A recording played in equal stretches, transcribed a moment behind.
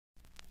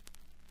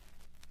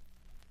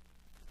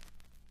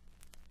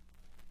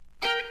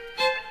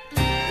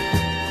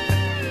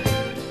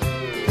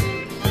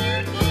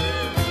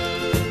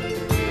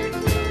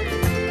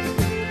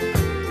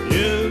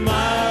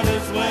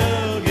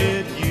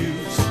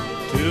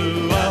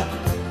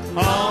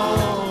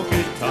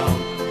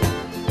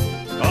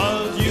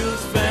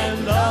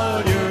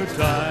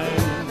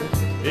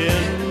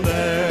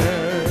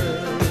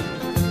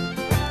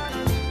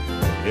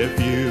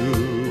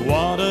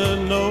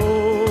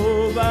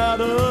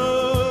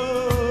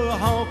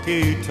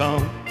honky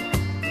tonk.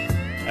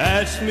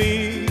 Ask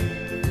me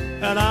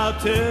and I'll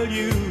tell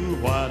you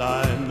what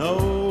I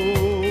know.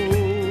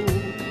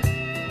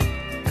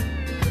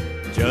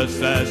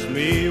 Just ask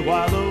me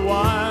while the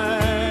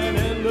wine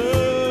and the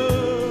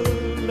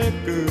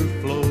liquor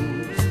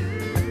flows,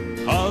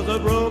 'cause a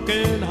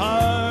broken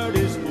heart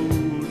is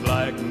fools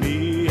like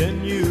me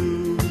and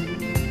you.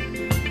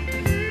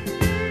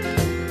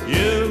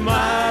 You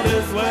might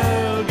as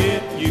well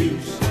get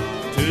used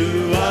to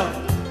a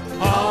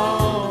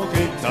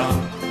honky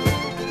tonk,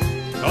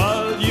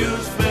 'cause you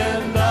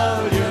spend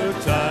all your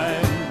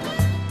time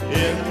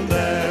in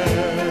there.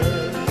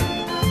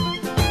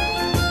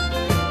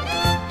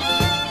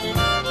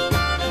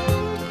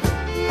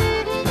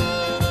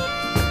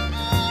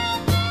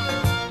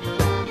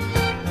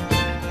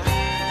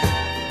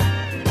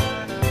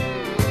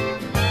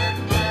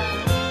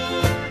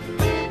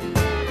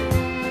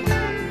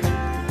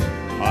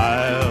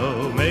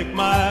 I'll make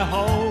my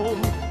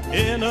home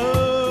in a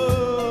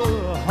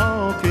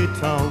honky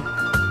tonk,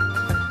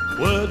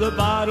 where the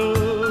bottle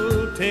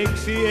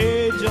takes the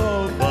age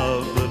off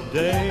of the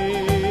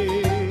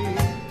day,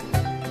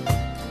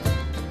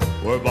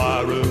 where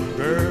barroom